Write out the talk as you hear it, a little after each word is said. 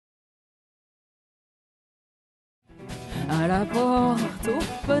à la porte, aux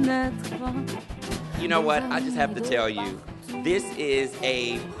fenêtres. You know what? I just have to tell you, this is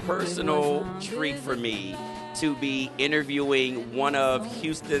a personal treat for me to be interviewing one of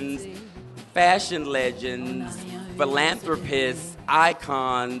Houston's fashion legends, philanthropists,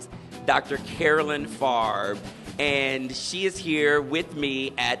 icons, Dr. Carolyn Farb. And she is here with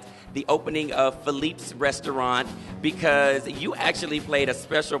me at the opening of Philippe's restaurant because you actually played a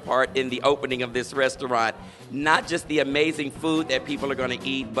special part in the opening of this restaurant. Not just the amazing food that people are going to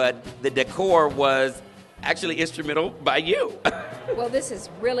eat, but the decor was actually instrumental by you. Well, this is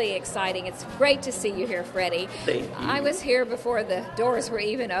really exciting. It's great to see you here, Freddie. Thank you. I was here before the doors were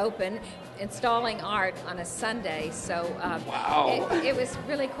even open, installing art on a Sunday, so Wow. it was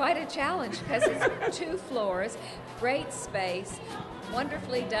really quite a challenge because it's 2 floors, great space,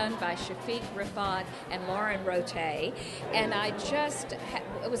 wonderfully done by Shafiq Rafat and Lauren Rote, and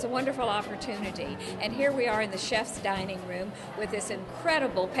it was a wonderful opportunity. And here we are in the chef's dining room with this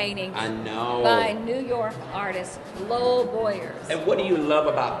incredible painting I know. by New York artist Lowell Boyers. And what do you love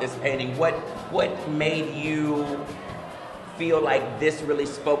about this painting? What made you feel like this really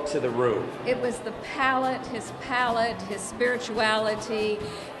spoke to the room? It was the palette, his spirituality,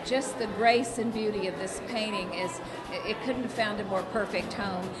 just the grace and beauty of this painting it couldn't have found a more perfect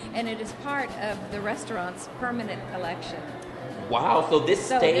home, and it is part of the restaurant's permanent collection. Wow, so this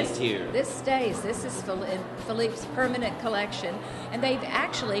stays here. This stays. This is Philippe's permanent collection, and they've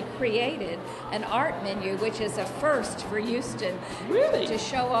actually created an art menu, which is a first for Houston. Really? To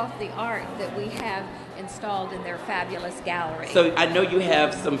show off the art that we have installed in their fabulous gallery. So I know you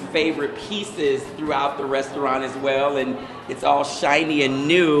have some favorite pieces throughout the restaurant as well, and it's all shiny and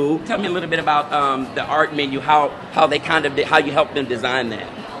new. Tell me a little bit about the art menu, how you helped them design that.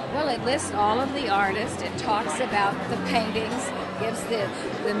 Well, it lists all of the artists. It talks about the paintings, gives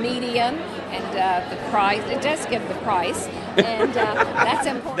the medium and the price. It does give the price, and that's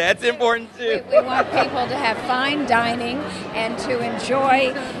important. That's important too. We want people to have fine dining and to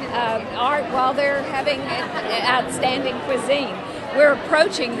enjoy art while they're having outstanding cuisine. We're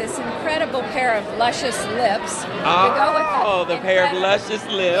approaching this incredible pair of luscious lips. Oh, the pair of luscious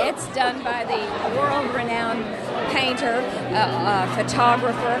lips. It's done by the world-renowned painter,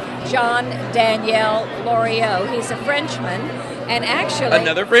 photographer, John Daniel Loriot. He's a Frenchman, and actually...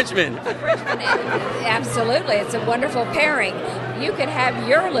 Another Frenchman. Absolutely. It's a wonderful pairing. You could have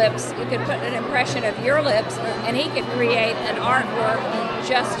your lips, you could put an impression of your lips, and he could create an artwork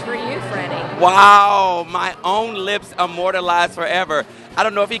just for you, Freddie. Wow, my own lips immortalized forever. I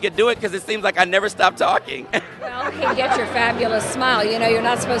don't know if he could do it because it seems like I never stop talking. Well, he'd get your fabulous smile. You know, you're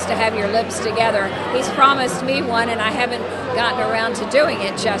not supposed to have your lips together. He's promised me one, and I haven't gotten around to doing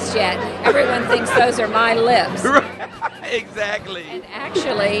it just yet. Everyone thinks those are my lips. Exactly. And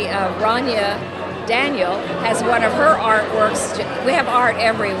actually, Rania Daniel has one of her artworks. We have art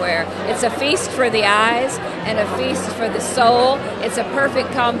everywhere. It's a feast for the eyes and a feast for the soul. It's a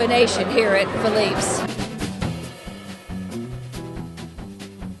perfect combination here at Philippe's.